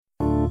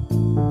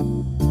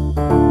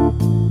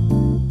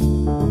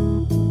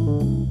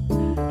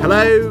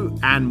Hello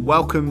and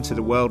welcome to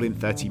The World in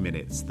 30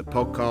 Minutes, the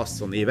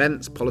podcast on the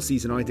events,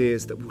 policies and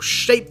ideas that will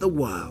shape the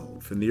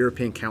world from the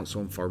European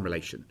Council on Foreign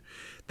Relations.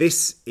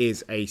 This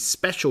is a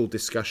special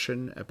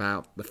discussion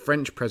about the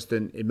French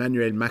President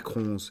Emmanuel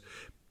Macron's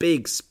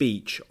big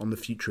speech on the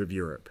future of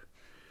Europe.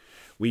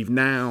 We've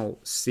now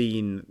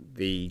seen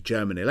the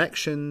German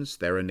elections.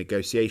 There are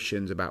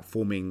negotiations about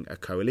forming a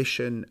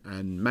coalition,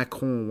 and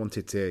Macron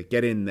wanted to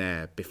get in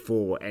there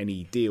before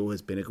any deal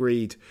has been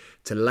agreed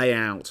to lay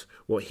out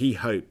what he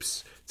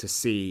hopes to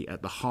see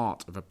at the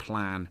heart of a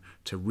plan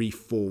to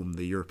reform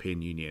the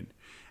European Union.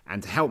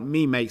 And to help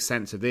me make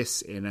sense of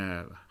this in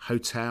a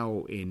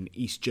hotel in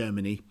East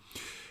Germany,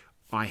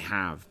 I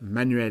have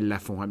Manuel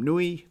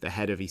Lafont-Rapnouil, the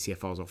head of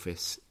ECFR's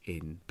office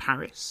in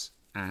Paris,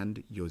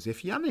 and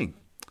Joseph Janning,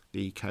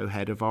 the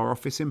co-head of our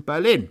office in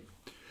Berlin.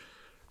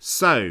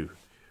 So,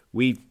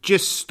 we've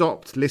just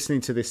stopped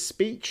listening to this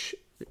speech.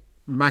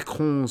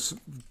 Macron's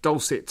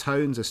dulcet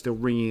tones are still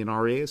ringing in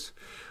our ears.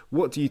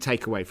 What do you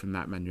take away from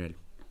that, Manuel?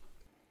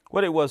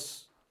 Well, it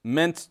was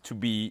meant to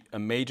be a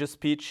major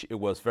speech. It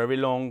was very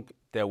long.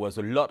 There was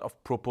a lot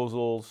of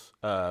proposals,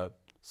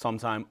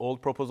 sometimes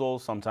old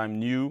proposals, sometimes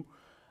new.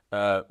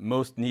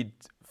 Most need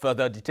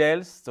further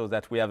details so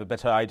that we have a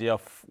better idea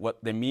of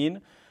what they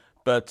mean.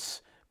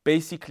 But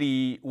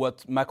basically,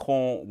 what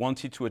Macron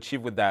wanted to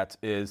achieve with that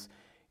is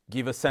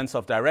give a sense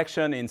of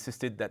direction. He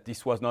insisted that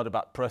this was not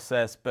about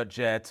process,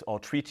 budget, or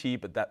treaty,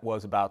 but that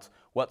was about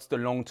what's the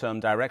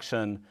long-term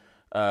direction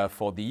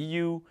for the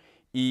EU.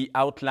 He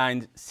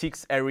outlined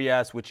 6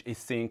 areas which he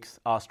thinks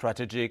are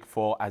strategic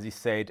for, as he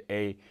said,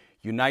 a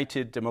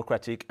united,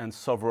 democratic, and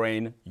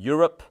sovereign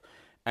Europe.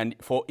 And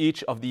for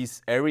each of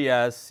these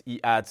areas, he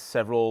had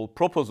several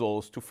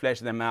proposals to flesh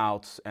them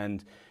out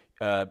and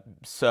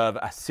serve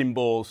as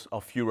symbols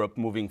of Europe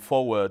moving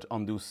forward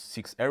on those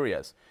 6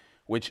 areas,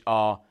 which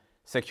are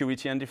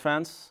security and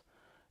defense.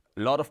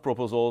 A lot of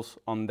proposals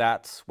on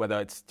that,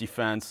 whether it's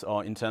defense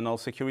or internal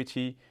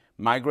security,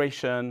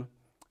 migration,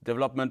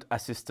 development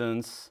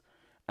assistance,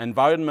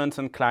 environment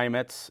and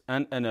climate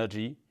and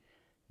energy,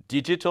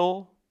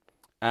 digital,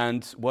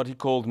 and what he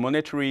called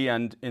monetary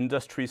and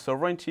industry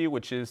sovereignty,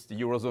 which is the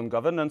Eurozone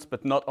governance,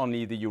 but not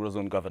only the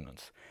Eurozone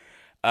governance.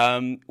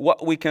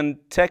 What we can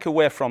take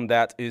away from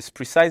that is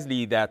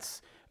precisely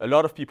that a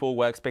lot of people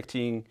were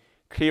expecting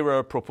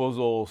clearer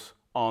proposals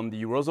on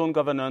the Eurozone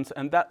governance,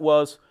 and that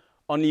was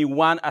only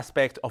one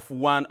aspect of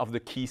one of the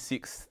key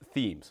 6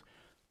 themes.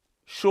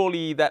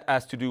 Surely that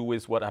has to do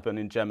with what happened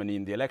in Germany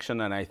in the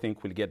election, and I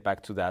think we'll get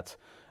back to that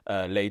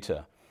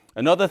later.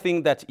 Another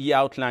thing that he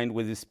outlined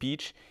with his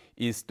speech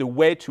is the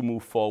way to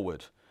move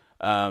forward.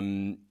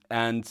 And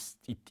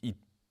it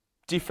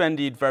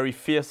defended very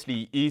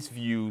fiercely his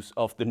views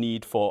of the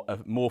need for a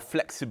more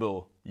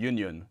flexible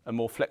union, a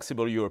more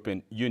flexible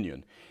European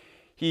Union.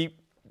 He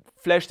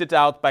fleshed it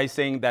out by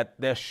saying that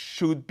there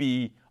should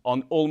be,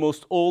 on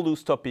almost all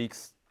those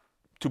topics,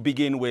 to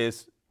begin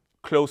with,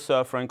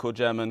 closer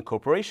Franco-German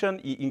cooperation,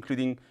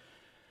 including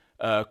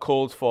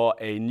calls for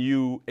a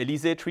new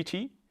Élysée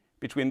Treaty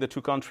between the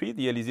two countries.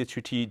 The Élysée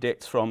Treaty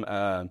dates from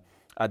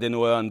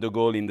Adenauer and de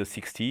Gaulle in the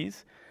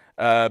 60s.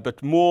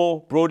 But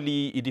more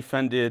broadly, he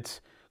defended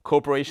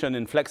cooperation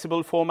in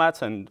flexible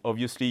formats, and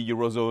obviously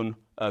Eurozone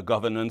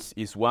governance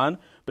is one.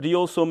 But he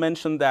also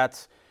mentioned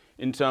that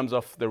in terms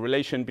of the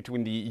relation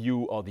between the EU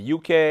or the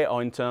UK,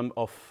 or in terms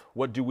of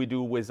what do we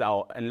do with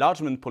our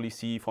enlargement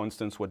policy, for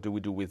instance, what do we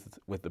do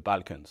with the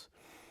Balkans.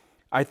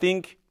 I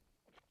think,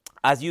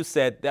 as you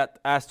said, that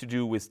has to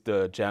do with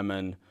the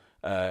German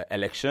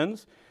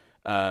elections.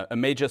 A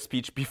major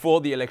speech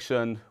before the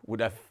election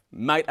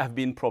might have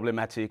been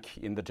problematic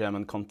in the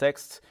German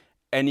context.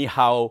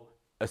 Anyhow,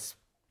 a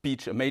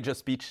major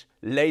speech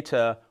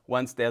later,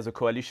 once there's a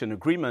coalition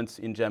agreement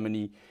in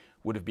Germany,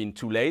 would have been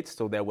too late.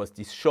 So there was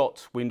this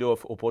short window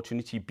of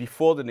opportunity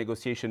before the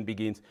negotiation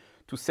begins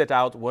to set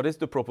out what is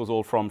the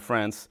proposal from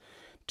France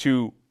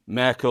to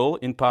Merkel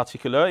in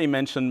particular. He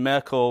mentioned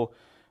Merkel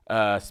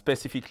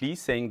specifically,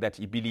 saying that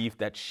he believed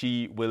that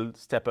she will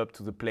step up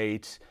to the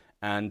plate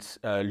and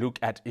look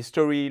at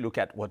history, look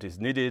at what is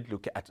needed,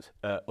 look at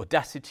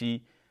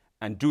audacity,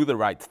 and do the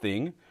right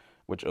thing,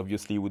 which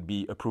obviously would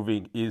be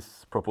approving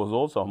his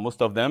proposals, or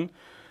most of them.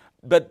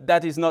 But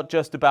that is not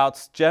just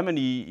about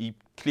Germany.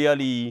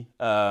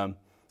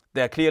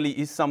 There clearly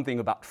is something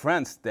about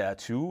France there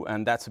too,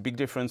 and that's a big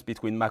difference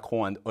between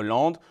Macron and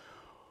Hollande.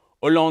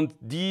 Hollande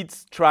did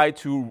try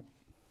to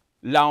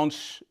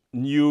launch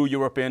new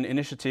European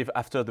initiative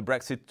after the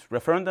Brexit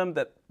referendum.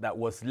 That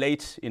was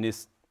late in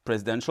his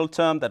presidential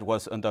term, that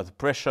was under the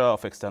pressure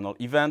of external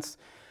events,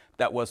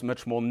 that was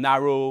much more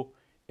narrow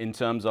in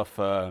terms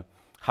of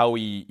how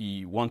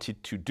he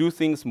wanted to do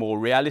things, more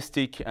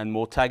realistic and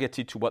more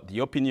targeted to what the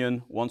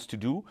opinion wants to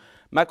do.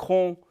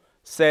 Macron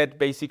said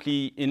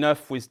basically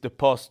enough with the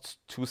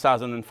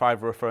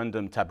post-2005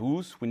 referendum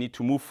taboos. We need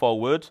to move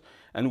forward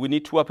and we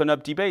need to open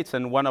up debates.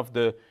 And one of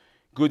the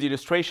good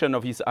illustration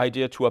of his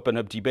idea to open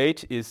up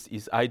debate is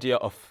his idea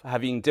of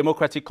having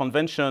democratic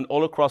convention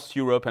all across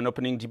Europe and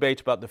opening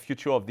debate about the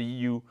future of the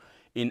EU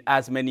in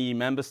as many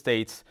member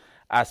states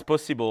as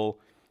possible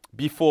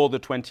before the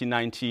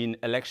 2019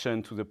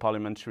 election to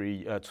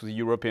the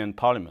European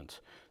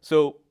Parliament.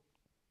 So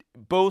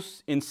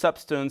both in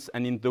substance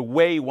and in the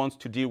way he wants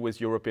to deal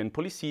with European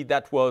policy,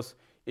 that was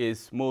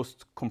his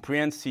most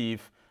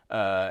comprehensive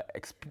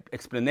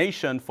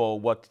explanation for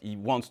what he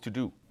wants to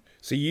do.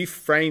 So you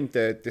framed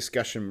the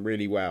discussion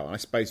really well, I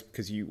suppose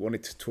because you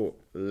wanted to talk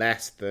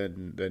less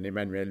than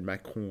Emmanuel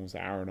Macron's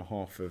hour and a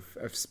half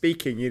of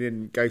speaking. You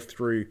didn't go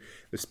through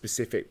the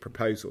specific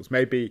proposals.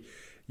 Maybe,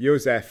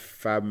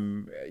 Joseph,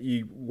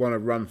 you want to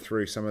run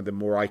through some of the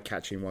more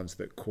eye-catching ones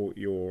that caught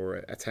your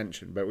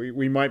attention. But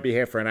we might be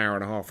here for an hour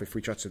and a half if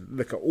we try to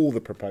look at all the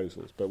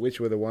proposals. But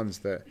which were the ones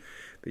that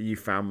you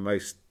found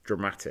most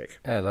dramatic?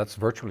 Yeah, that's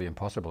virtually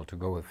impossible to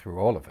go through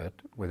all of it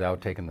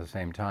without taking the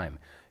same time.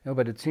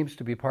 But it seems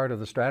to be part of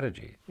the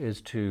strategy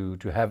is to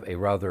have a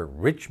rather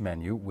rich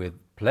menu with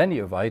plenty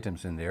of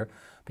items in there,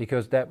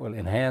 because that will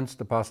enhance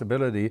the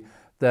possibility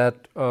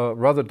that a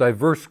rather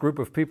diverse group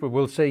of people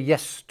will say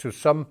yes to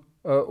some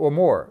or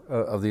more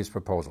of these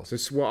proposals.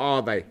 So what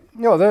are they?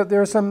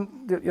 There are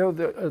some.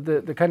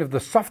 The kind of the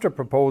softer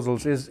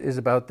proposals is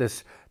about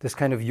this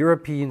kind of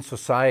European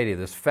society,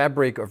 this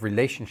fabric of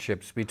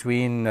relationships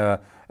between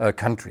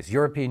countries,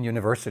 European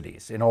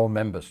universities in all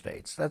member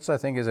states. That's, I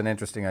think, is an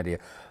interesting idea.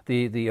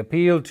 The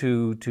appeal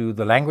to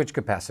the language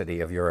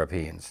capacity of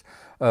Europeans.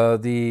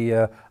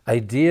 The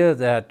idea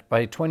that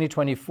by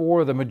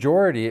 2024 the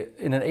majority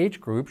in an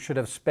age group should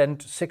have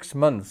spent 6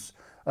 months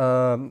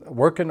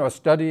working or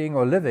studying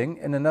or living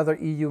in another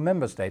EU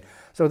member state.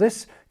 So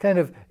this kind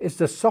of is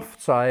the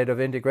soft side of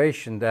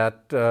integration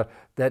that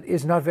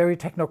is not very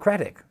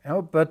technocratic,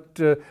 but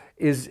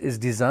is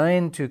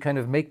designed to kind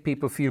of make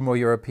people feel more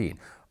European.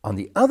 On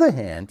the other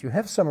hand, you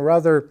have some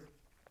rather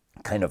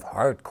kind of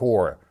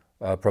hardcore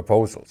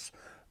proposals.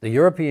 The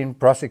European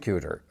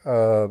prosecutor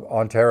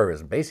on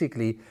terrorism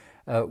basically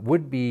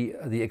would be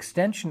the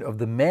extension of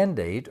the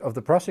mandate of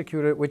the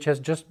prosecutor, which has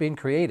just been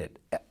created,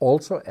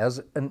 also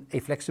as a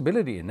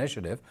flexibility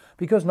initiative,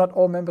 because not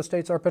all member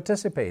states are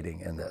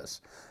participating in this.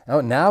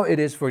 Now it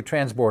is for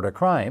transborder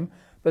crime,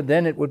 but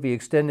then it would be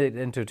extended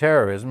into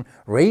terrorism,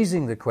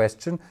 raising the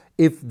question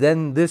if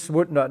then this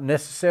would not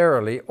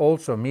necessarily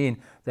also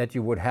mean that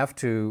you would have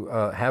to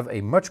have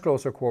a much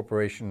closer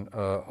cooperation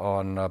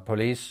on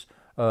police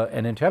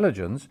and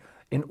intelligence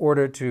in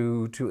order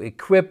to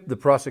equip the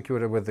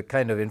prosecutor with the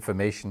kind of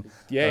information.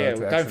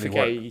 Don't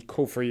forget, he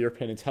called for a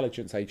European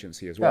Intelligence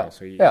Agency as well.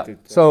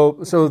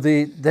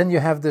 Then you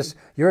have this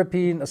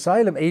European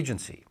Asylum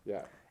Agency.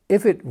 Yeah.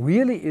 If it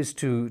really is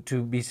to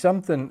be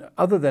something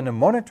other than a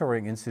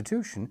monitoring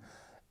institution,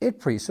 it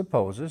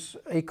presupposes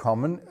a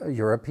common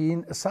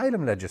European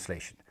asylum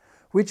legislation,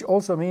 which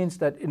also means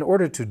that in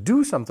order to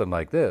do something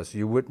like this,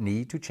 you would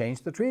need to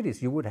change the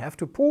treaties. You would have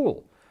to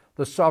pool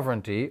the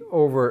sovereignty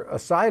over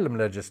asylum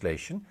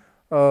legislation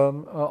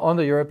on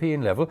the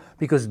European level,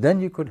 because then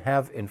you could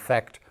have, in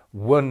fact,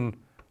 one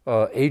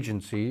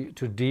agency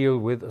to deal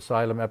with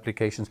asylum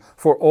applications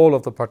for all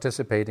of the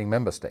participating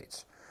member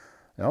states.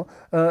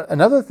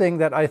 Another thing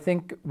that I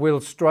think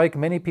will strike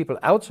many people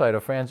outside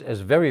of France as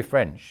very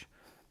French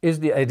is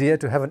the idea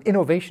to have an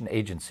innovation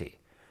agency.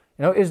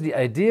 Is the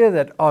idea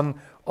that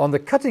on the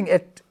cutting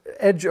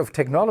edge of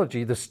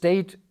technology, the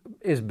state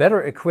is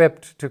better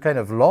equipped to kind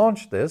of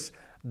launch this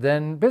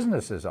than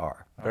businesses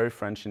are. Very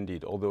French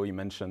indeed, although he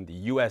mentioned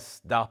the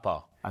US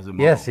DARPA as a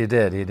model. Yes, he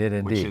did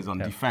indeed. Which is on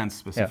defense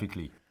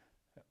specifically.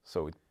 Yeah.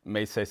 So it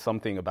may say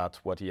something about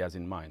what he has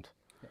in mind.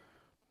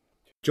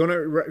 Do you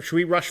want to, should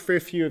we rush through a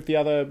few of the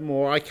other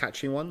more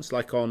eye-catching ones,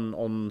 like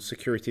on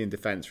security and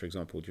defence, for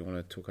example? Do you want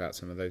to talk about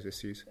some of those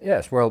issues?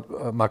 Yes, well,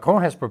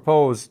 Macron has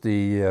proposed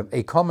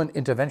a common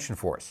intervention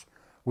force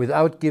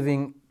without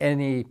giving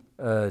any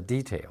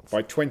details.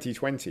 By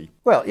 2020?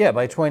 Well, yeah,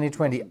 by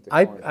 2020.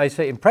 I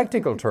say in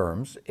practical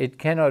terms, it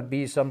cannot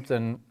be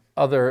something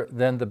other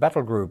than the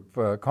battle group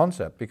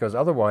concept, because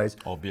otherwise...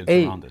 Or built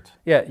around it.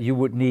 Yeah, you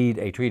would need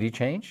a treaty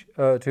change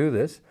to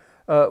this.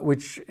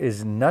 Which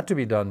is not to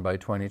be done by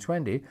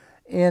 2020,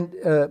 and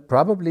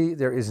probably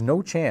there is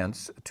no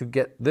chance to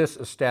get this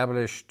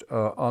established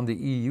on the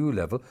EU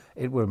level.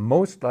 It will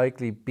most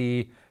likely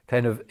be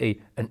kind of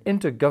an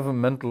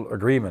intergovernmental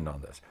agreement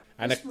on this.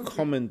 And a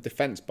common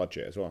defence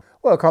budget as well.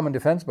 Well, a common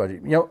defence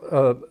budget.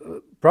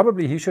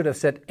 Probably he should have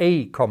said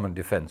a common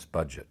defence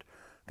budget,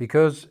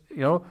 because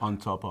on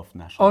top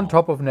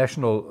of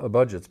national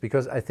budgets,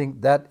 because I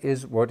think that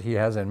is what he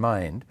has in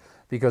mind.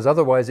 Because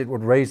otherwise it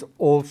would raise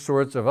all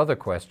sorts of other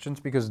questions,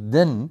 because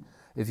then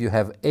if you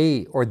have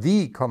a or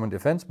the common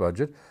defense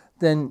budget,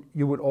 then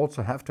you would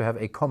also have to have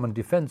a common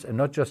defense and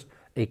not just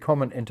a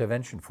common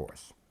intervention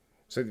force.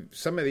 So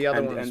some of the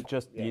other ones... And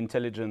just the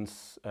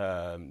intelligence,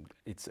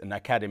 it's an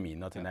academy,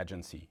 not an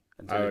agency.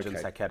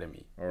 Intelligence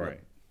academy. All right.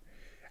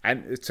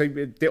 And so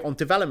on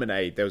development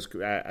aid, there was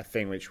a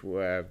thing which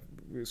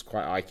was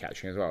quite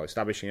eye-catching as well,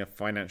 establishing a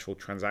financial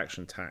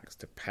transaction tax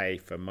to pay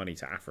for money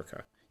to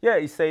Africa. Yeah,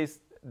 he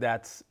says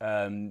that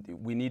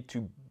we need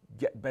to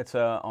get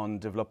better on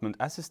development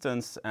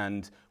assistance,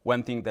 and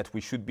one thing that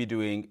we should be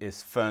doing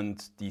is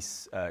fund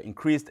this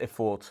increased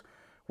effort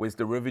with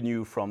the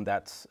revenue from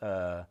that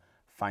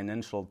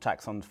financial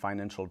tax on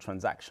financial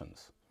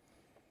transactions.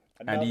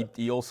 And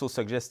he also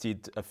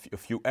suggested a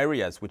few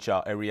areas, which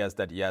are areas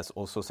that he has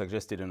also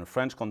suggested in a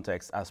French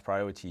context as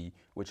priority,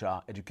 which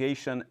are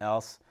education,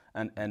 health,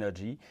 and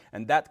energy.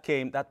 And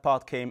that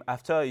part came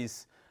after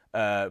his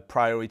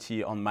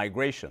priority on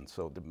migration.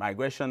 So the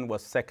migration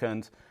was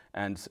second,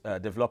 and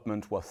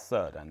development was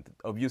third. And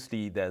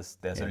obviously, there's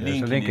a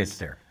linkage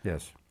there.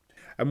 Yes.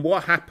 And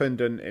what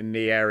happened in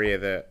the area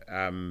that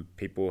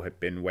people had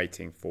been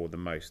waiting for the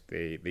most,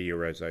 the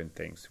Eurozone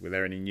things? Were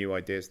there any new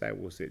ideas there?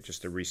 Was it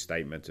just a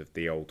restatement of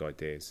the old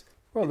ideas?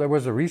 Well, there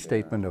was a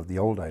restatement of the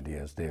old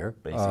ideas there.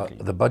 Basically.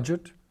 The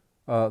budget,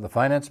 the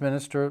finance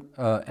minister,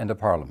 and the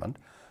parliament.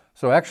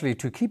 So actually,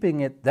 to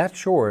keeping it that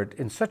short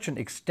in such an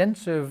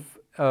extensive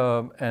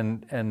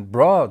and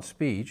broad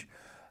speech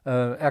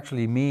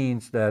actually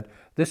means that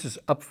this is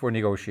up for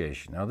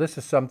negotiation. Now, this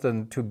is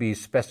something to be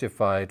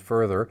specified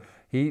further.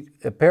 He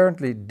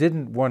apparently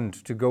didn't want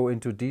to go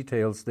into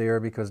details there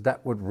because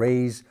that would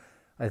raise,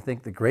 I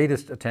think, the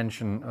greatest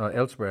attention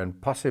elsewhere and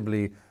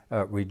possibly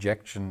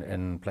rejection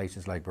in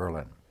places like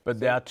Berlin. But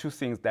there are two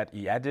things that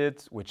he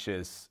added, which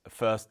is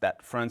first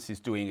that France is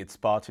doing its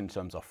part in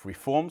terms of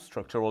reforms,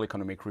 structural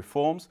economic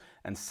reforms,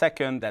 and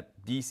second that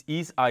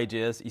his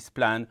ideas, his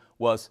plan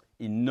was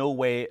in no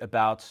way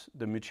about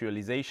the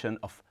mutualization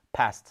of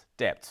past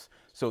debts.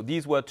 So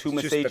these were two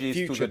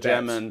messages to the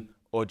German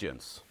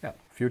audience. Yeah,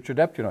 future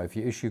debt, if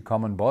you issue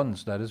common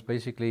bonds, that is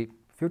basically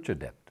future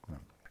debt.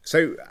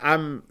 So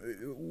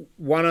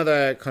one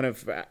other kind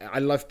of, I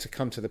love to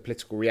come to the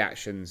political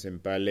reactions in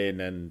Berlin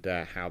and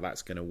how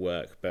that's going to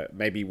work. But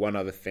maybe one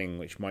other thing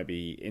which might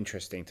be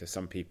interesting to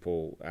some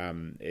people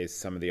is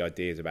some of the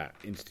ideas about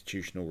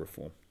institutional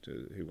reform.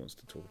 Who wants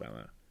to talk about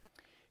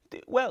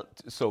that? Well,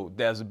 so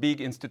there's a big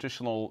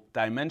institutional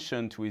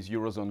dimension to his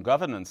Eurozone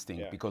governance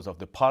thing because of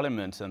the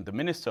parliament and the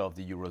minister of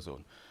the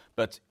Eurozone.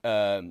 But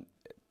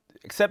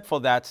except for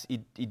that,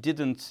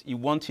 he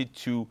wanted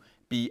to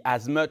be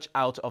as much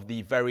out of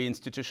the very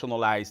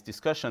institutionalized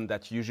discussion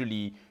that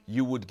usually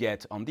you would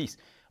get on this.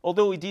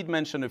 Although he did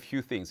mention a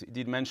few things. He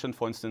did mention,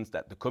 for instance,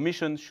 that the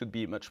Commission should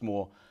be much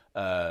more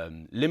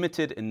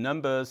limited in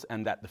numbers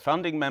and that the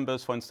founding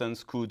members, for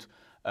instance, could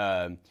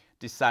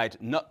decide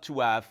not to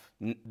have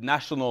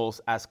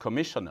nationals as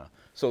commissioner.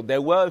 So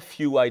there were a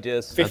few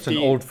ideas. That's an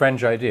old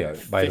French idea,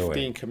 by the way.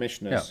 15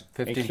 commissioners,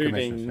 15 including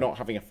commissioners, not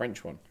having a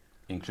French one.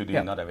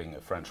 Including not having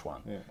a French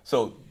one. Yeah.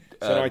 So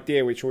it's an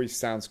idea which always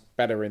sounds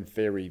better in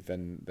theory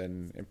than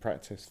in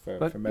practice for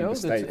member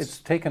states. It's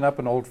taken up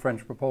an old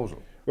French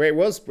proposal.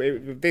 Well,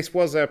 this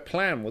was a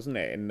plan, wasn't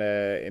it,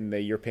 in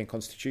the European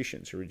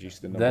Constitution to reduce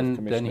the number of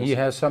commissioners? Then he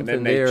has something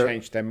and then there. they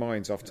changed their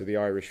minds after the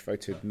Irish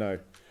voted no.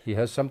 He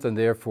has something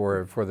there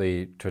for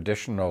the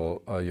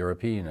traditional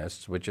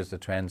Europeanists, which is the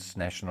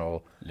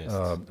transnational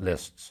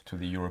lists. To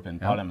the European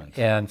Parliament.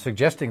 And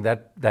suggesting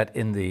that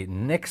in the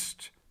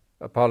next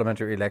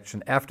parliamentary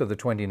election after the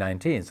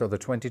 2019, so the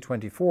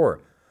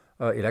 2024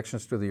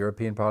 elections to the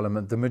European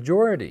Parliament, the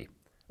majority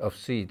of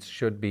seats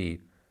should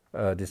be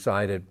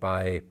decided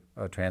by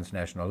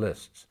transnational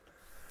lists.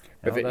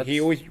 But he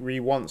always really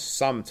wants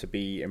some to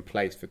be in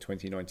place for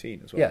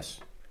 2019 as well.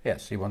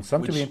 Yes, he wants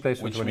some to be in place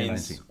for 2019.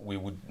 Which means we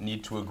would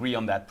need to agree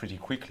on that pretty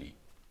quickly.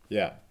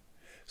 Yeah.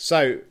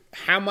 So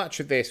how much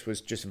of this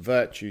was just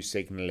virtue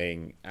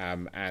signalling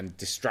and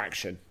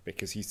distraction?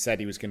 Because he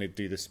said he was going to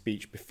do the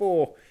speech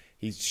before.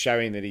 He's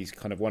showing that he's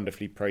kind of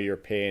wonderfully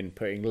pro-European,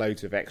 putting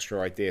loads of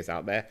extra ideas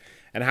out there.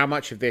 And how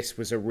much of this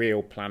was a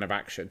real plan of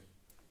action?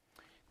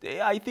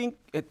 I think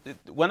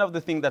one of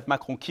the things that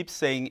Macron keeps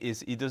saying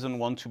is he doesn't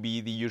want to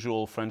be the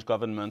usual French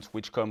government,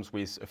 which comes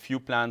with a few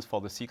plans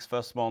for the 6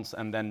 first months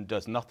and then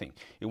does nothing.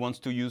 He wants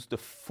to use the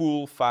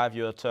full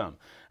 5-year term.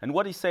 And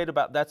what he said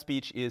about that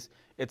speech is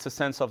it's a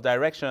sense of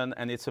direction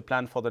and it's a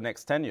plan for the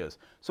next 10 years.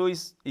 So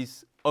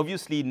he's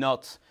obviously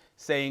not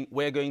saying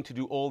we're going to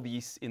do all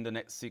these in the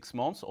next 6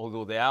 months,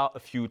 although there are a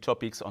few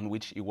topics on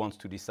which he wants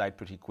to decide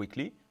pretty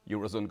quickly.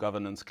 Eurozone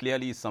governance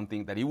clearly is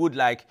something that he would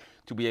like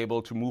to be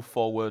able to move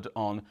forward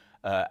on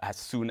as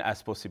soon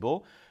as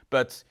possible.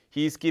 But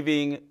he's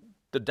giving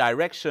the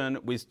direction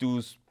with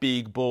those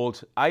big,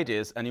 bold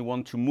ideas, and he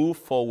wants to move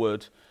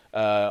forward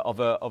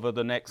over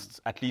the next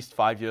at least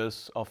 5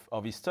 years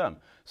of his term.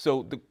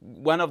 So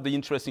one of the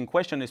interesting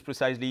questions is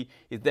precisely,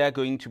 is there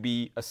going to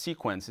be a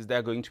sequence? Is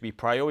there going to be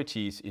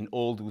priorities in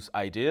all those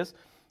ideas?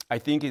 I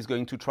think he's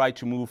going to try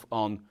to move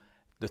on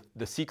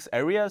the 6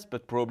 areas,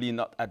 but probably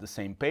not at the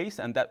same pace,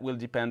 and that will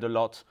depend a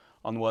lot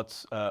on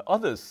what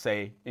others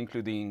say,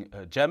 including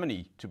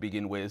Germany to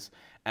begin with.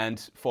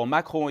 And for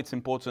Macron, it's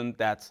important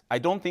that I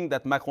don't think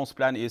that Macron's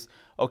plan is,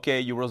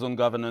 okay, Eurozone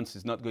governance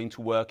is not going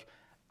to work.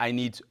 I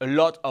need a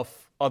lot of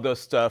other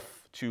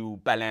stuff to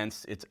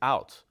balance it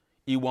out.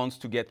 He wants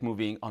to get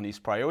moving on his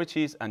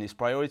priorities, and his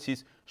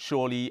priorities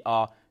surely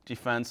are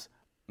defense,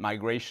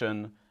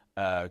 migration,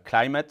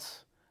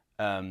 climate,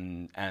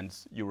 and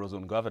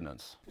Eurozone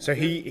governance. So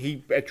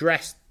he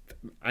addressed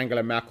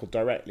Angela Merkel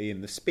directly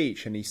in the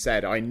speech, and he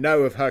said, "I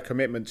know of her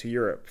commitment to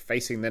Europe.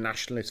 Facing the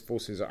nationalist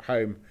forces at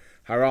home,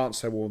 her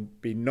answer will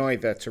be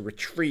neither to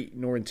retreat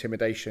nor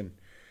intimidation.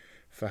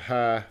 For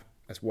her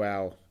as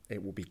well,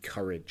 it will be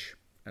courage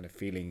and a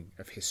feeling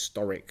of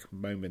historic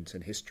moment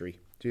in history."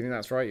 Do you think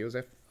that's right,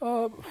 Josef?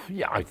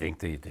 Yeah, I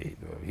think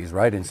he's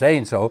right in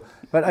saying so.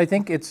 But I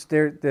think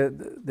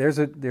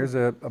there's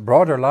a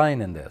broader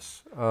line in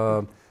this.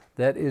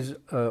 That is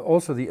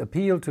also the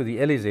appeal to the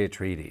Élysée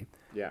Treaty.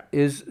 Yeah.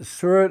 Is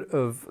sort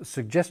of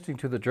suggesting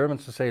to the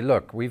Germans to say,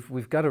 look,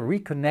 we've got to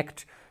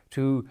reconnect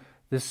to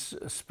this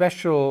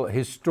special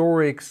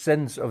historic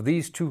sense of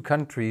these two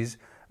countries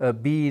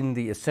being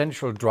the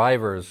essential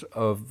drivers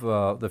of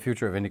the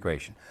future of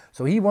integration.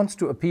 So he wants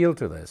to appeal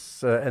to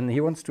this, and he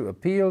wants to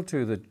appeal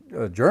to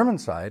the German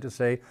side to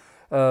say,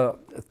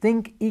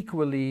 think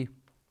equally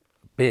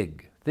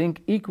big,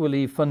 think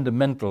equally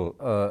fundamental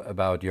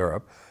about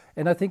Europe.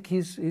 And I think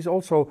he's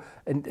also,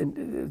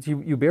 and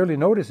you barely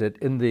notice it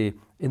in the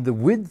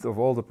width of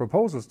all the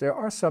proposals. There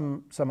are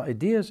some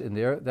ideas in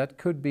there that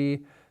could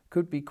be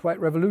quite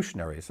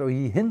revolutionary. So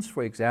he hints,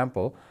 for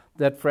example,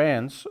 that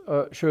France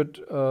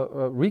should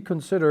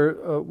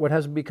reconsider what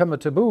has become a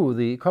taboo,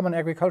 the common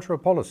agricultural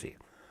policy.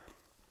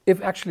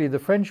 If actually the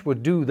French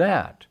would do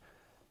that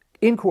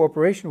in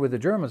cooperation with the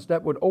Germans,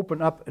 that would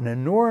open up an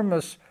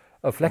enormous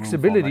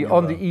flexibility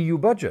on the EU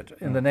budget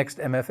in the next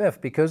MFF,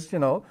 because,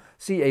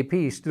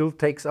 CAP still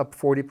takes up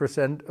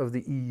 40% of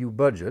the EU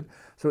budget.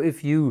 So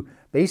if you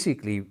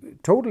basically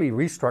totally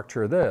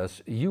restructure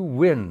this, you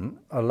win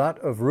a lot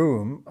of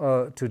room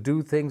to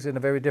do things in a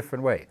very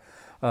different way.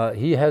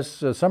 He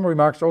has some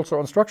remarks also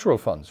on structural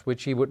funds,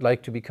 which he would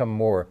like to become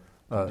more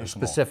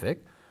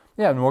specific.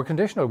 Yeah, more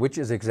conditional, which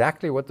is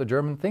exactly what the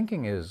German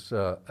thinking is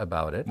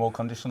about it. More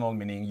conditional,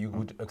 meaning you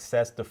would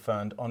access the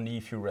fund only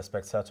if you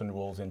respect certain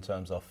rules in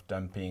terms of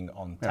dumping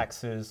on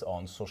taxes,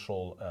 on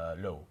social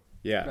law.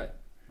 Yeah. Right.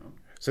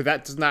 So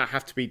that does not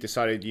have to be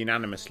decided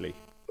unanimously.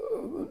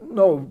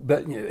 No,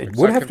 but it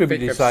would have to be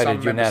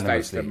decided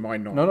unanimously.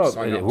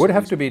 It would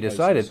have to be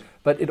decided,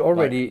 but it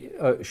already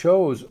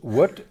shows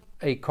what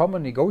a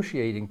common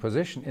negotiating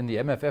position in the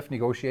MFF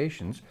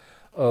negotiations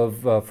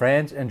of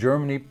France and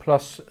Germany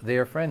plus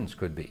their friends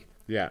could be.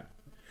 Yeah.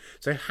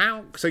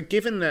 So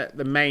given that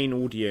the main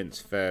audience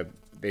for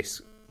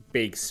this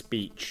big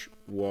speech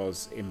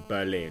was in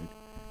Berlin,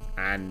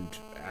 and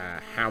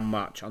how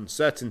much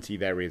uncertainty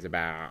there is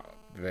about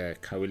the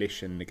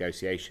coalition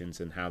negotiations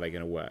and how they're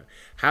going to work,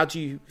 how do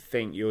you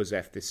think,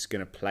 Josef, this is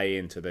going to play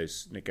into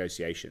those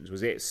negotiations?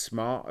 Was it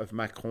smart of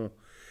Macron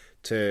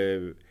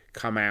to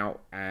come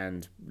out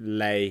and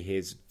lay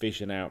his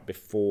vision out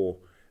before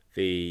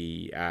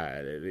the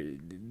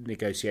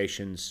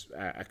negotiations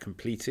are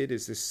completed?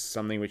 Is this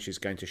something which is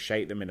going to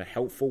shape them in a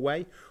helpful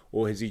way,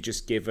 or has he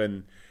just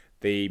given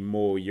the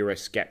more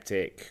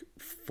Eurosceptic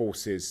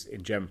forces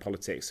in German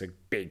politics a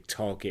big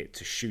target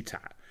to shoot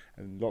at?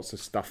 And lots of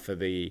stuff for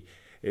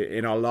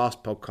in our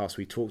last podcast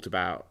we talked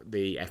about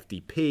the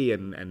FDP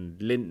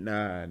and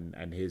Lindner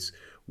and his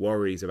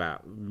worries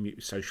about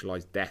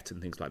socialised debt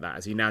and things like that.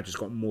 Has he now just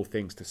got more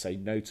things to say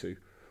no to?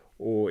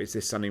 Or is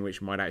this something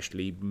which might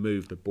actually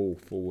move the ball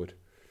forward?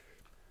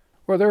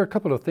 Well, there are a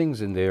couple of things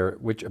in there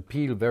which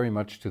appeal very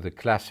much to the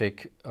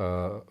classic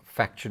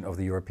faction of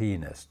the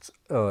Europeanists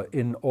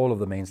in all of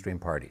the mainstream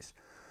parties.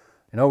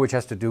 Which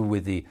has to do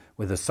with the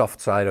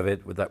soft side of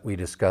it that we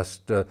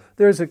discussed.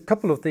 There's a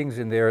couple of things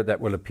in there that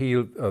will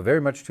appeal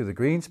very much to the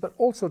Greens, but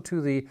also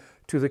to the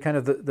kind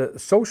of the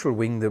social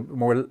wing, the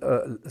more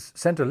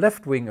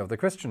center-left wing of the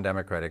Christian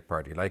Democratic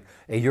Party, like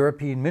a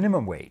European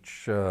minimum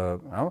wage,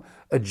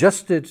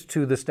 adjusted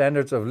to the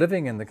standards of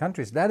living in the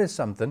countries. That is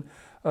something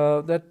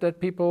that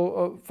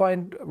people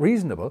find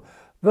reasonable.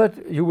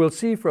 But you will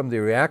see from the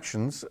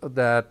reactions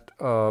that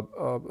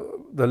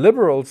the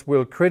liberals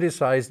will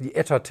criticize the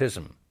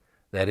etatism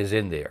that is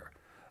in there.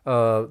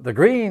 The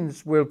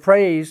Greens will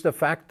praise the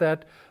fact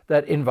that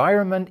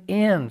environment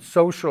and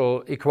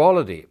social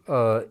equality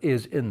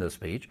is in the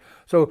speech.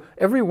 So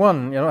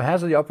everyone,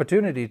 has the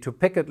opportunity to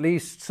pick at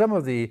least some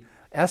of the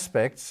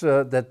aspects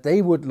that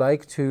they would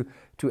like to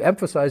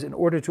emphasize in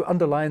order to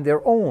underline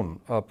their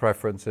own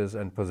preferences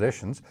and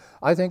positions.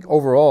 I think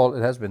overall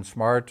it has been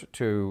smart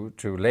to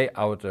lay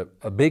out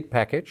a big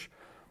package.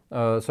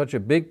 Such a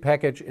big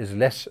package is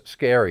less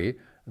scary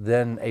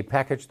than a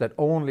package that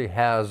only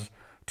has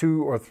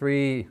 2 or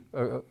 3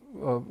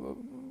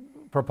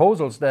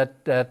 proposals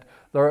that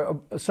are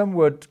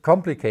somewhat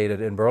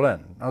complicated in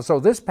Berlin. So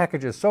this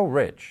package is so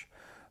rich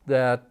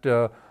that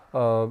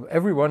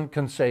everyone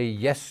can say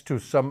yes to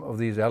some of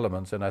these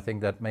elements, and I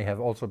think that may have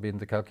also been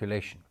the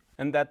calculation.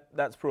 And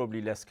that's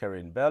probably less scary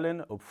in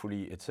Berlin.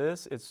 Hopefully it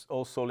is. It's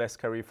also less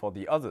scary for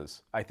the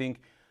others. I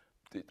think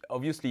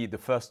obviously the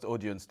first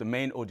audience, the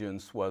main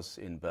audience was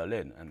in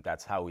Berlin, and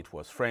that's how it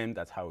was framed,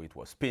 that's how it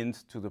was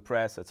pinned to the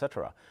press,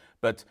 etc.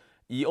 But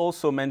he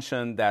also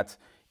mentioned that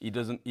He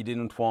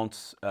didn't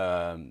want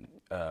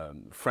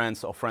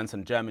France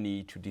and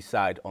Germany to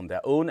decide on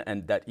their own,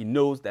 and that he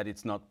knows that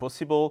it's not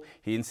possible.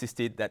 He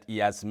insisted that he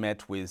has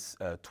met with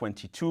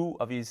 22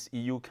 of his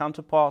EU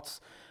counterparts,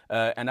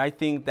 and I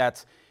think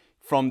that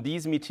from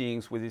these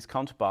meetings with his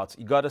counterparts,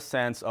 he got a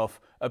sense of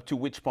up to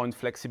which point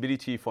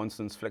flexibility, for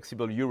instance,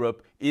 flexible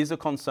Europe, is a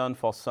concern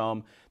for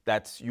some,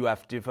 that you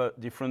have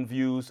different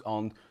views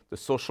on the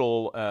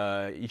social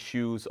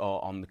issues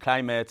or on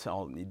climate,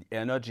 on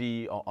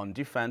energy, or on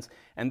defense,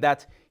 and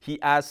that he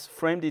has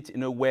framed it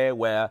in a way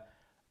where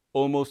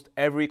almost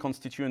every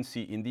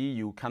constituency in the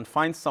EU can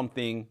find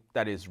something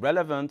that is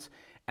relevant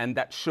and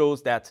that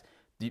shows that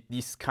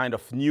this kind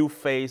of new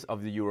phase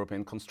of the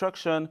European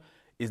construction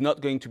is not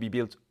going to be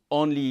built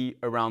only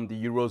around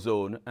the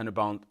Eurozone and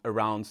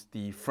around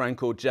the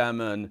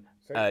Franco-German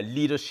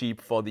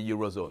leadership for the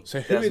Eurozone. So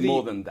who there's are the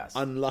more than that.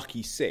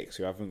 unlucky 6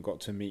 who haven't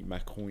got to meet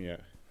Macron yet?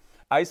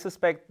 I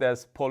suspect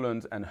there's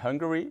Poland and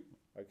Hungary.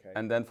 Okay.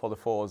 And then for the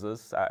 4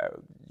 others,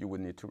 you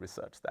would need to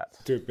research that.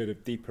 Do a bit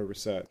of deeper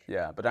research.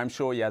 Yeah, but I'm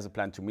sure he has a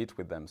plan to meet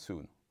with them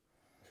soon.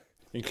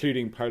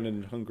 Including Poland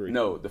and Hungary?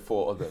 No, the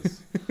 4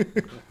 others.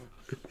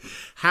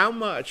 How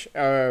much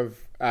of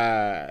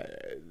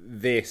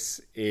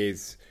this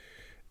is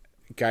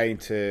going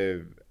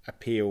to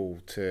appeal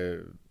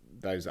to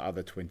those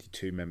other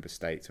 22 member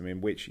states? I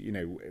mean, which,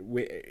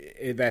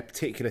 are there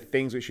particular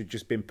things which have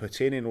just been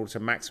put in order to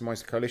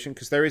maximise the coalition?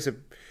 Because there is a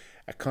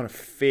kind of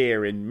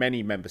fear in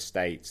many member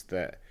states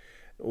that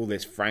all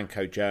this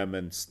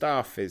Franco-German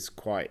stuff is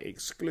quite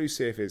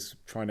exclusive, is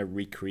trying to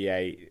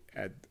recreate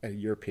a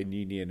European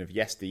Union of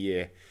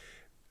yesteryear,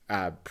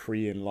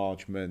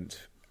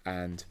 pre-enlargement,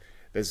 and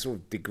there's a sort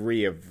of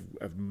degree of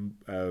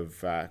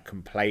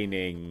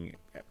complaining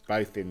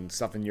both in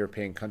southern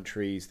European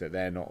countries that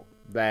they're not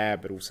there,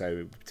 but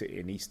also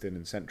in Eastern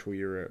and Central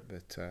Europe.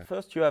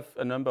 First, you have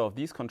a number of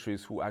these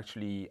countries who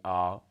actually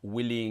are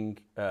willing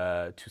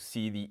to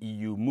see the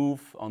EU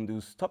move on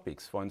those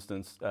topics. For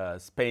instance,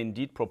 Spain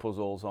did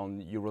proposals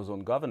on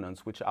Eurozone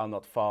governance, which are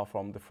not far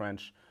from the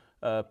French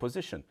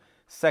position.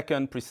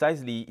 Second,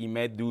 precisely, he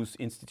made those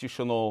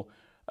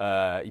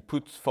he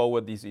put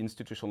forward these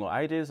institutional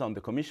ideas on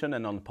the Commission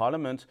and on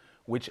Parliament,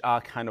 which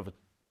are kind of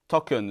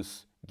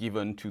tokens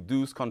given to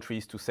those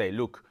countries to say,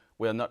 look,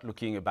 we're not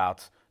looking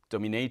about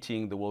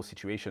dominating the world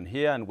situation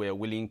here, and we're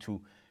willing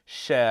to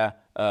share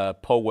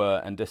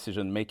power and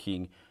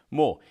decision-making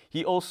more.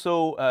 He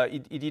also,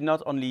 he did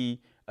not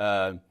only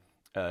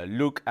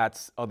look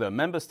at other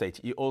member states,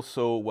 he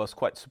also was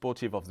quite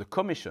supportive of the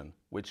Commission,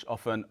 which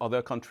often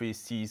other countries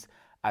sees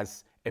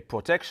as a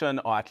protection,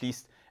 or at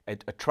least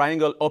a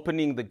triangle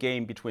opening the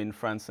game between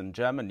France and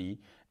Germany.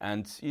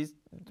 And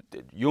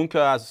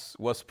Juncker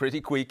was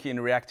pretty quick in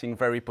reacting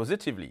very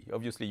positively.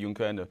 Obviously,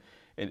 Juncker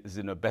is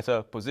in a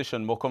better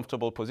position, more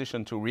comfortable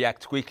position to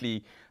react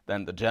quickly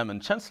than the German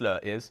Chancellor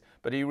is,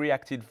 but he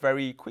reacted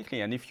very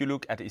quickly. And if you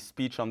look at his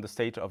speech on the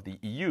state of the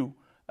EU,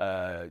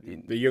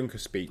 the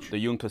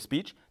Juncker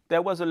speech,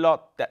 there was a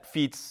lot that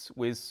fits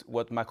with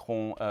what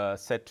Macron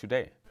said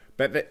today.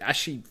 But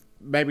actually,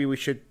 maybe we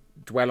should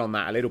dwell on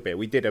that a little bit.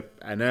 We did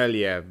an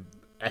earlier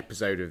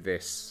episode of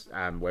this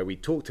where we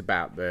talked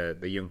about the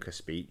Juncker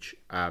speech,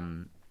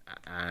 and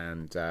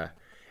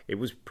it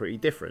was pretty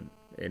different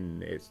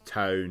in its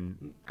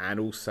tone and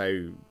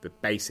also the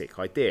basic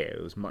idea.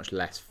 It was much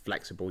less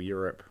flexible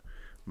Europe,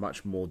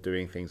 much more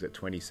doing things at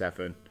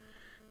 27,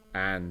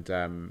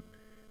 and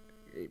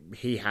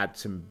he had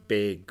some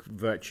big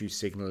virtue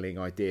signalling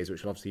ideas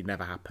which will obviously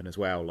never happen as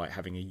well, like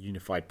having a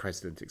unified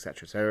president,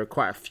 etc. So there are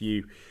quite a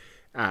few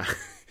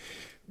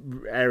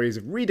areas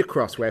of read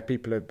across where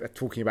people are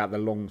talking about the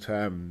long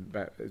term,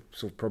 but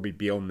sort of probably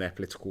beyond their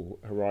political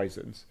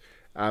horizons.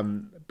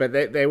 But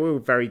they were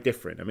very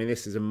different. I mean,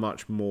 this is a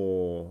much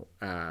more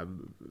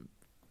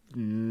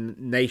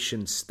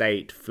nation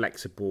state,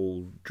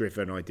 flexible,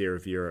 driven idea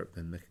of Europe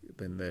than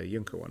the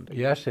Juncker one did.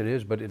 Yes, it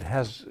is, but it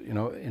has,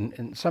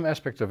 in some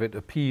aspects of it,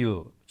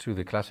 appeal to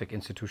the classic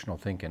institutional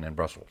thinking in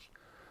Brussels,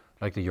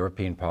 like the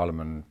European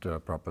Parliament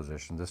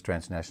proposition, this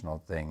transnational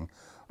thing,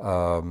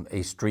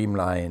 a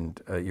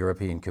streamlined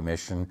European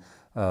Commission.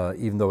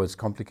 Even though it's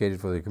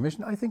complicated for the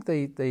Commission, I think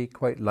they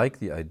quite like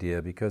the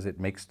idea because it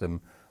makes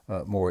them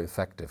more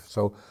effective.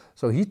 So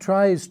he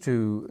tries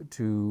to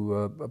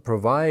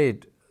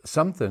provide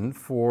something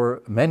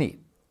for many.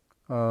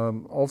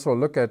 Also,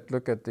 look at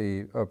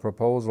the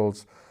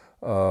proposals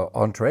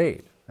on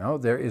trade. Now,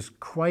 there is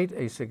quite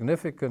a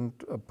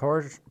significant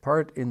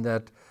part in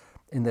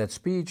that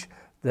speech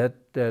that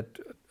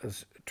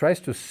tries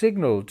to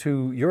signal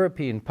to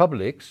European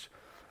publics,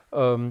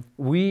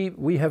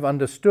 we have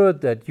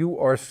understood that you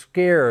are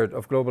scared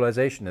of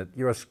globalization, that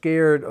you are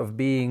scared of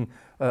being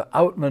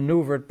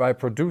outmaneuvered by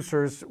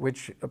producers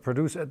which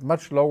produce at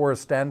much lower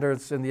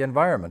standards in the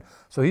environment.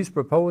 So he's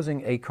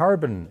proposing a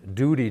carbon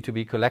duty to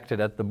be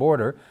collected at the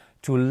border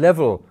to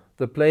level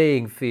the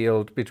playing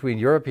field between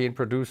European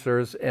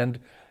producers and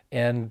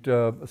and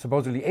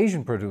supposedly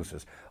Asian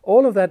producers.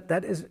 All of that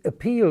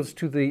appeals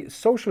to the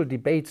social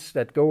debates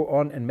that go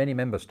on in many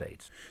member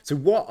states. So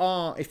what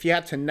are, if you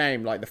had to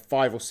name like the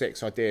 5 or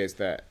 6 ideas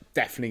that are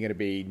definitely going to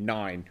be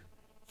 9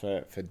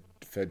 for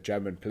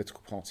German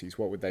political parties,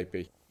 what would they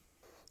be?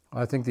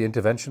 I think the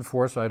intervention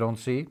force I don't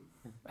see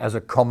as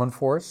a common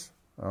force.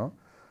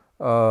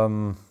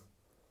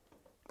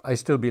 I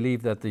still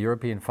believe that the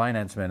European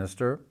finance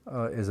minister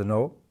is a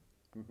no.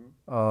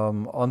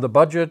 On the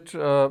budget,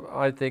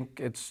 I think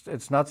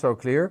it's not so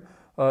clear.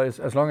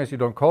 As long as you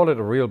don't call it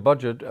a real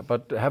budget,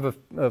 but have a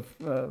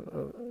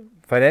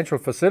financial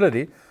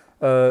facility,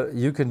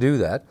 you can do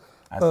that.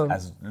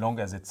 As long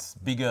as it's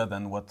bigger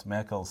than what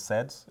Merkel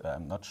said,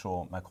 I'm not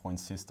sure Macron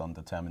insists on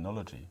the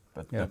terminology,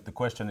 but the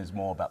question is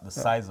more about the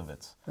size of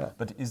it. Yeah.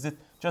 But is it,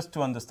 just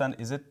to understand,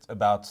 is it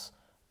about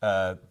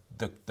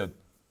the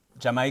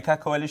Jamaica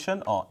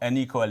coalition, or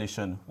any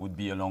coalition would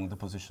be along the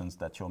positions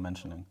that you're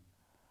mentioning?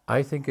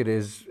 I think it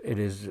is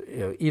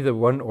either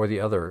one or the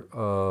other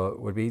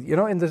would be.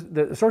 In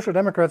the Social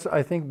Democrats,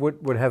 I think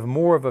would have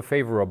more of a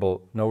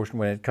favorable notion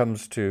when it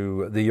comes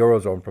to the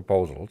Eurozone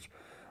proposals.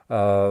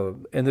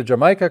 In the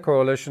Jamaica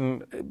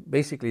coalition,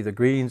 basically the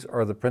Greens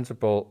are the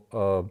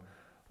principal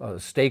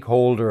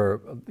stakeholder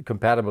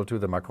compatible to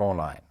the Macron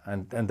line,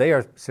 and they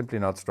are simply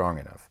not strong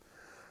enough.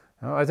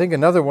 I think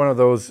another one of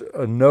those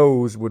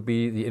no's would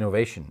be the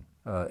innovation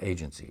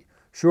agency.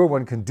 Sure,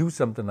 one can do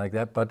something like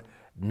that, but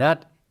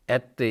not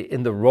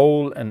in the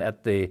role and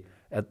at the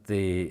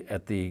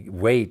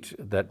weight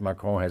that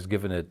Macron has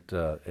given it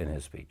in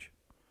his speech.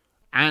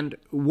 And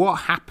what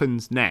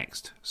happens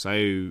next? So,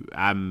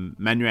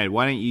 Manuel,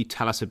 why don't you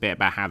tell us a bit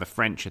about how the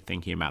French are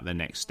thinking about the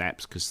next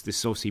steps? Because this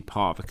is obviously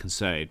part of a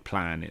concerted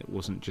plan. It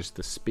wasn't just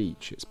a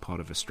speech. It's part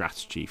of a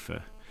strategy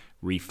for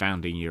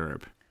refounding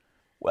Europe.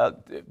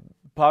 Well,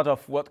 part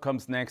of what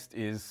comes next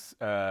is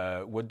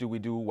what do we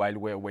do while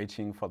we're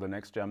waiting for the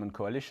next German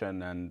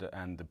coalition,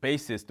 and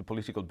the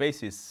political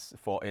basis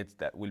for it,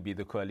 that will be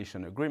the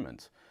coalition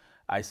agreement.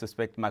 I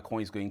suspect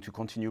Macron is going to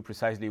continue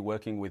precisely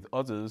working with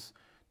others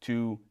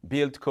to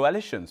build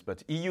coalitions,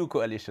 but EU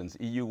coalitions,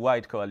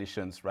 EU-wide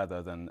coalitions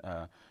rather than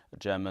a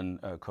German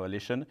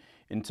coalition,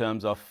 in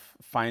terms of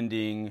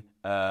finding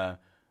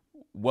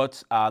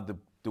what are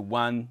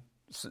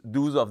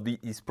those of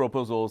these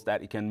proposals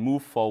that it can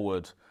move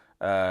forward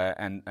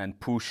and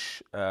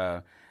push,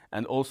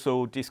 and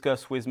also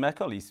discuss with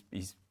Merkel.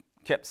 He's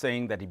kept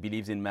saying that he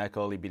believes in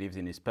Merkel, he believes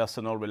in his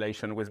personal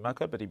relation with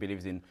Merkel, but he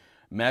believes in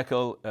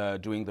Merkel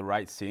doing the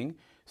right thing.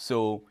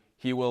 So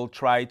he will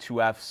try to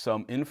have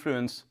some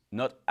influence,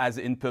 not as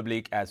in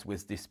public as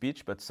with this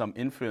speech, but some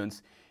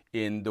influence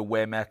in the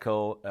way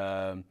Merkel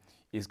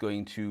is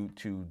going to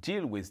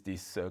deal with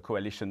this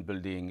coalition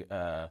building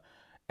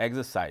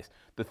exercise.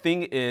 The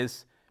thing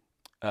is,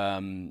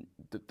 the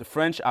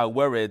French are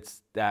worried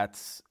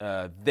that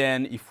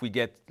then if we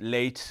get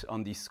late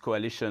on this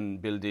coalition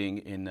building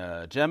in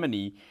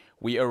Germany,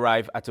 we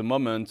arrive at a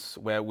moment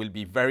where we'll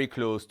be very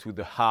close to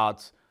the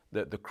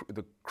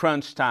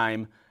crunch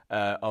time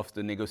of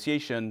the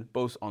negotiation,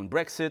 both on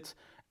Brexit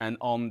and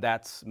on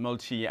that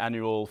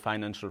multi-annual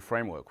financial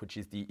framework, which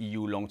is the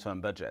EU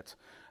long-term budget.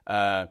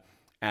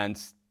 And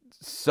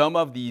some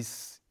of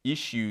these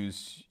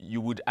issues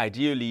you would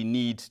ideally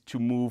need to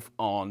move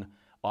on,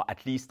 or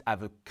at least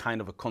have a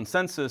kind of a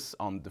consensus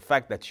on the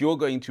fact that you're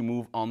going to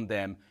move on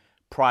them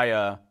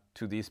prior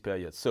to this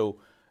period. So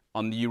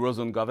on the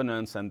Eurozone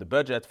governance and the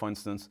budget, for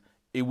instance,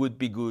 it would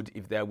be good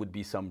if there would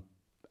be some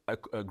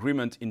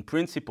agreement in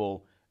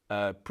principle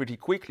pretty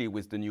quickly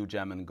with the new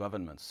German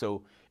government.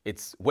 So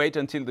it's wait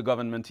until the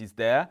government is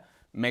there,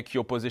 make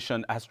your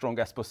position as strong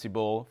as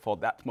possible for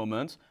that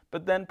moment,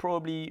 but then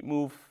probably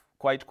move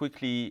quite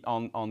quickly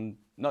on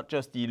not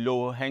just the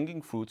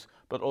low-hanging fruits,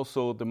 but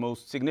also the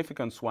most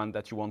significant one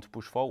that you want to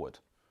push forward.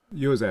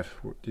 Josef,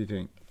 what do you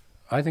think?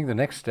 I think the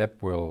next step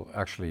will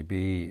actually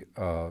be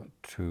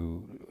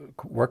to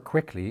work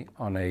quickly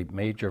on a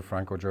major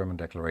Franco-German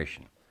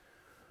declaration.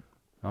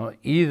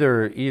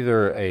 Either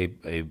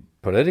a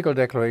political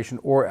declaration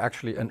or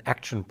actually an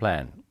action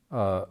plan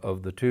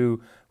of the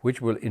two, which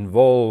will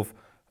involve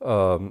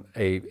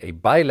a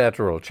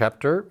bilateral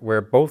chapter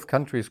where both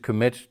countries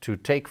commit to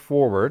take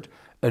forward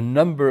a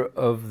number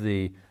of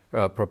the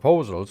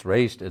proposals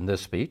raised in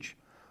this speech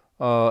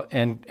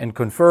and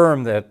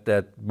confirm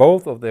that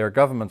both of their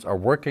governments are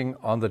working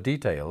on the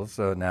details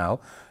now,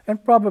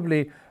 and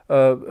probably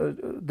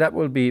that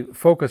will be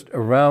focused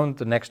around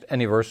the next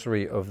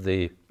anniversary of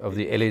the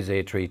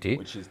Élysée Treaty,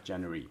 which is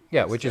January.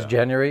 Yeah, which is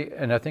January,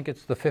 and I think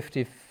it's the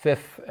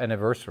 55th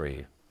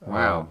anniversary.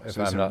 Wow, if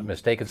I'm not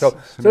mistaken. So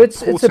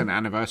it's an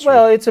anniversary.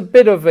 Well, it's a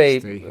bit of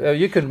a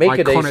you can make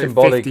it a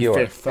symbolic year.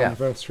 55th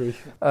anniversary.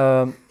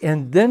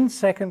 And then,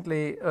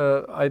 secondly,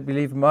 I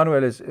believe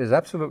Manuel is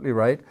absolutely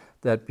right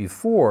that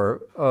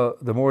before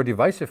the more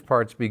divisive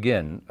parts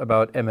begin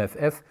about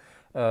MFF.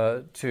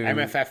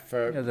 MFF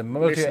for the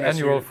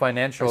multi-annual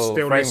financial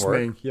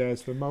framework,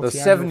 yes, the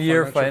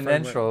 7-year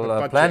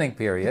financial planning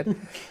period,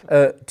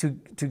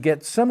 to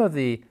get some of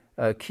the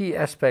key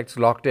aspects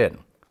locked in.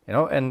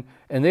 And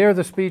there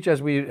the speech,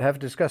 as we have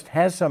discussed,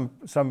 has some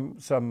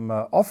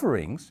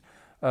offerings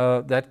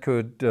that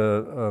could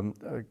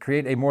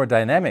create a more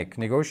dynamic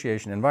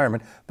negotiation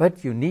environment,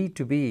 but you need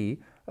to be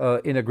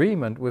in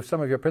agreement with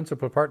some of your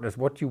principal partners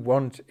what you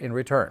want in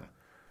return.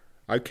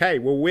 Okay,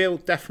 well, we'll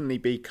definitely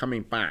be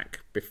coming back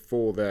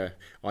before the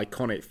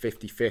iconic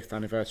 55th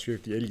anniversary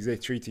of the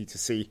Élysée Treaty to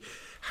see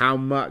how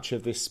much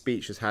of this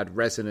speech has had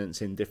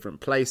resonance in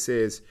different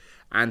places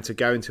and to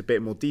go into a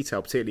bit more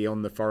detail, particularly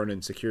on the foreign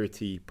and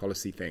security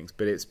policy things.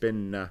 But it's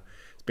been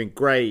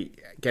great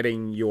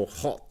getting your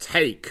hot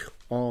take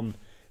on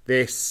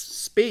this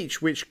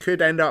speech, which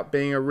could end up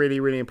being a really,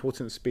 really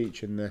important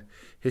speech in the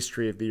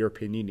history of the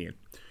European Union.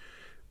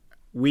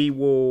 We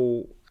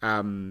will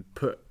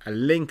put a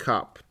link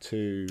up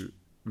to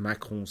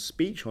Macron's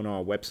speech on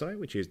our website,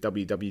 which is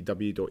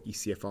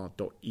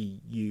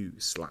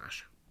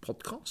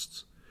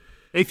www.ecfr.eu/podcasts.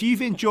 If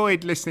you've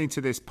enjoyed listening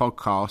to this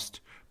podcast,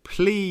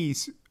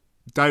 please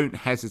don't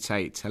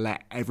hesitate to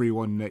let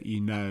everyone that you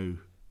know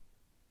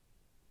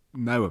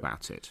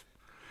about it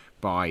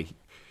by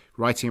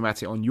writing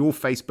about it on your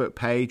Facebook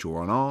page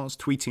or on ours,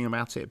 tweeting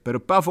about it. But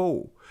above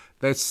all,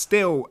 there's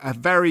still a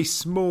very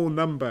small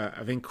number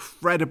of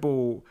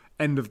incredible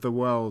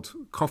end-of-the-world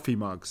coffee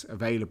mugs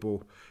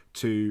available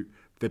to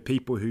the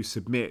people who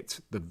submit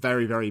the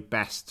very, very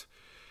best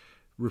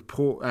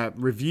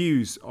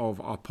reviews of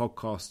our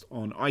podcast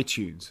on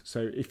iTunes.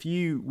 So if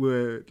you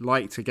would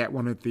like to get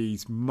one of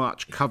these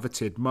much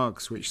coveted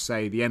mugs which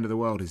say the end of the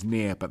world is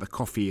near but the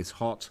coffee is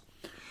hot,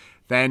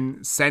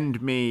 then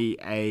send me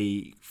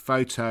a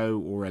photo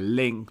or a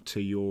link to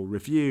your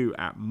review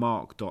at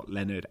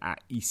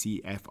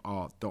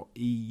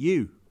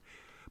mark.leonard@ecfr.eu.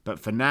 But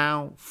for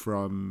now,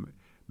 from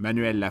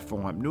Manuel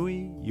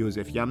Lafont-Rapnouil,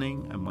 Joseph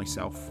Janning and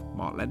myself,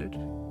 Mark Leonard,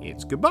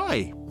 it's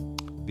goodbye.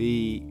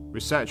 The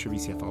researcher of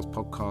ECFR's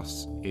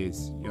podcasts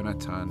is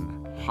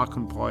Jonathan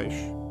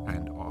Hakenbräuch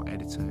and our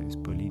editor is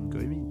Pauline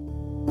Goemin.